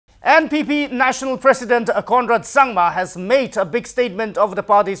NPP National President Conrad Sangma has made a big statement of the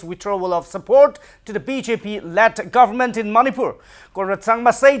party's withdrawal of support to the BJP-led government in Manipur. Conrad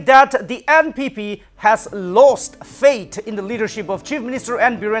Sangma said that the NPP has lost faith in the leadership of Chief Minister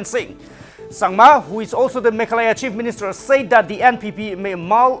Biren Singh. Sangma, who is also the Meghalaya Chief Minister, said that the NPP may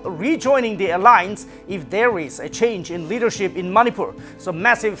mull rejoining the alliance if there is a change in leadership in Manipur. So,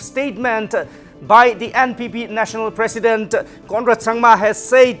 massive statement by the NPP National President Conrad Sangma has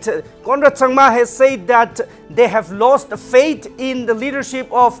said that they have lost faith in the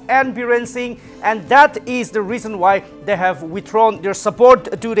leadership of Biren Singh, and that is the reason why they have withdrawn their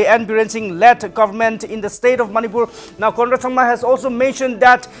support to the Biren Singh-led government in the state of Manipur. Now, Conrad Sangma has also mentioned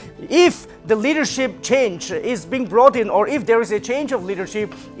that if the leadership change is being brought in, or if there is a change of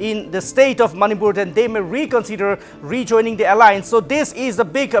leadership in the state of Manipur, then they may reconsider rejoining the alliance. So this is the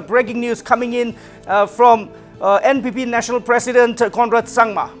big breaking news coming in from NPP National President Conrad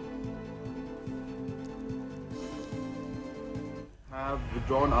Sangma. Have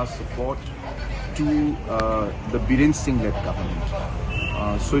withdrawn our support to the Biren Singh-led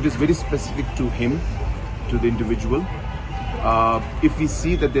government. So it is very specific to him, to the individual. If we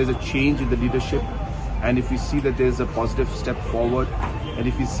see that there's a change in the leadership, and if we see that there's a positive step forward, and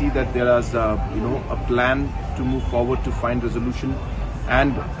if we see that there is a plan to move forward to find resolution,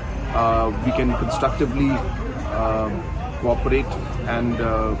 and we can constructively cooperate and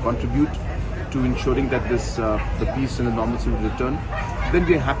contribute to ensuring that the peace and the normalcy will return, then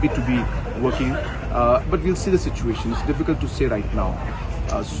we are happy to be working. But we'll see the situation. It's difficult to say right now.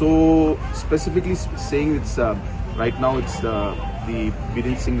 So specifically saying it's right now it's the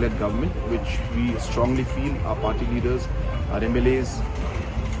Biren Singh-led government, which we strongly feel our party leaders, our MLAs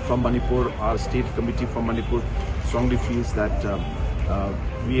from Manipur, our state committee from Manipur strongly feels that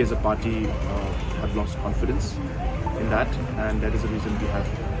we as a party have lost confidence in that, and that is the reason we have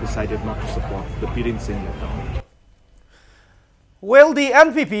decided not to support the Biren Singh-led government. Well, the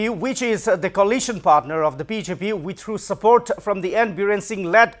NPP, which is the coalition partner of the BJP, withdrew support from the Biren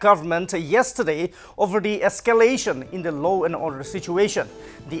Singh-led government yesterday over the escalation in the law and order situation.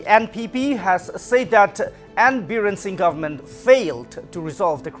 The NPP has said that Biren Singh government failed to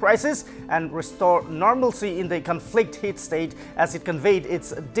resolve the crisis and restore normalcy in the conflict-hit state, as it conveyed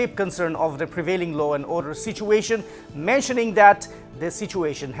its deep concern of the prevailing law and order situation, mentioning that the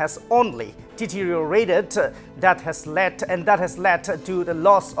situation has only deteriorated, that has led to the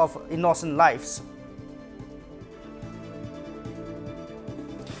loss of innocent lives.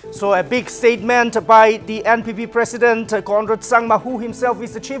 So a big statement by the NPP President Conrad Sangma, who himself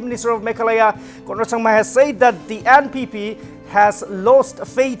is the Chief Minister of Meghalaya. Conrad Sangma has said that the NPP has lost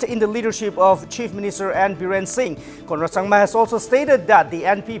faith in the leadership of Chief Minister Biren Singh. Conrad Sangma has also stated that the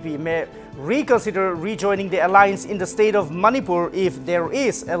NPP may reconsider rejoining the alliance in the state of Manipur if there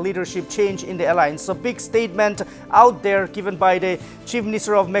is a leadership change in the alliance. So big statement out there given by the Chief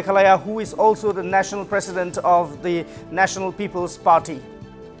Minister of Meghalaya, who is also the National President of the National People's Party.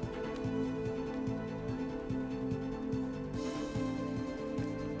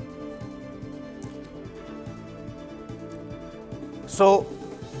 So,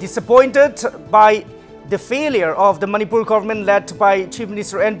 disappointed by the failure of the Manipur government led by Chief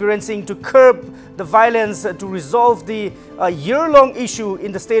Minister Biren Singh to curb the violence to resolve the year-long issue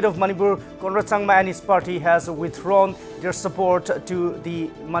in the state of Manipur, Conrad Sangma and his party has withdrawn their support to the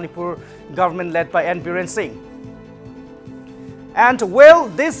Manipur government led by Biren Singh. And well,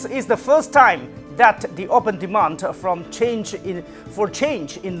 this is the first time that the open demand for change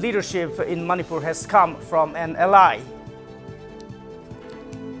in leadership in Manipur has come from an ally.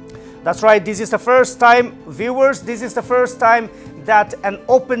 That's right, this is the first time, viewers, this is the first time that an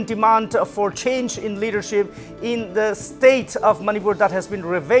open demand for change in leadership in the state of Manipur that has been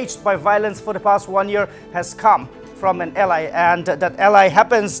ravaged by violence for the past 1 year has come from an ally, and that ally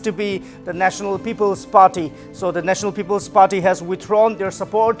happens to be the National People's Party. So the National People's Party has withdrawn their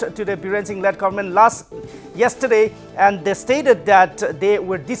support to the Biren Singh-led government yesterday, and they stated that they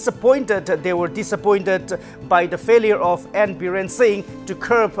were disappointed by the failure of Biren Singh to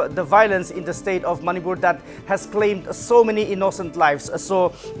curb the violence in the state of Manipur that has claimed so many innocent lives.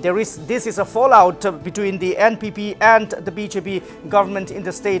 So this is a fallout between the NPP and the BJP government in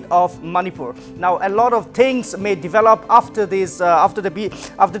the state of Manipur. Now, a lot of things may develop after this, after the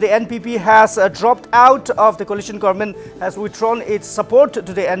NPP has dropped out of the coalition government, has withdrawn its support to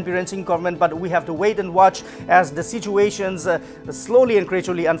the Biren Singh government, but we have to wait and watch as the situations slowly and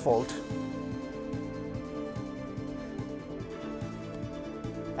gradually unfold.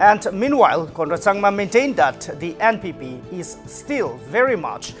 And meanwhile, Conrad Sangma maintained that the NPP is still very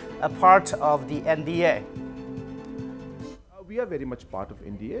much a part of the NDA. We are very much part of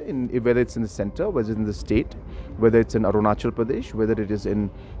NDA, whether it's in the center, whether it's in the state, whether it's in 𝗏𝗏, whether it is in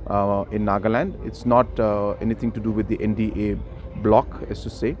Nagaland. It's not anything to do with the NDA bloc, as to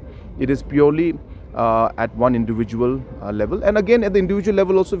say. It is purely at one individual level. And again, at the individual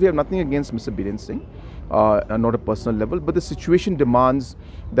level also, we have nothing against Mr. Biren Singh, not a personal level, but the situation demands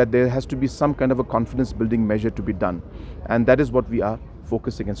that there has to be some kind of a confidence building measure to be done. And that is what we are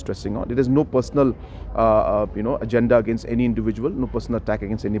focusing and stressing on. It is no personal agenda against any individual, no personal attack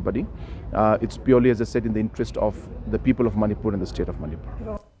against anybody. It's purely, as I said, in the interest of the people of Manipur and the state of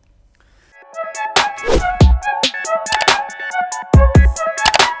Manipur.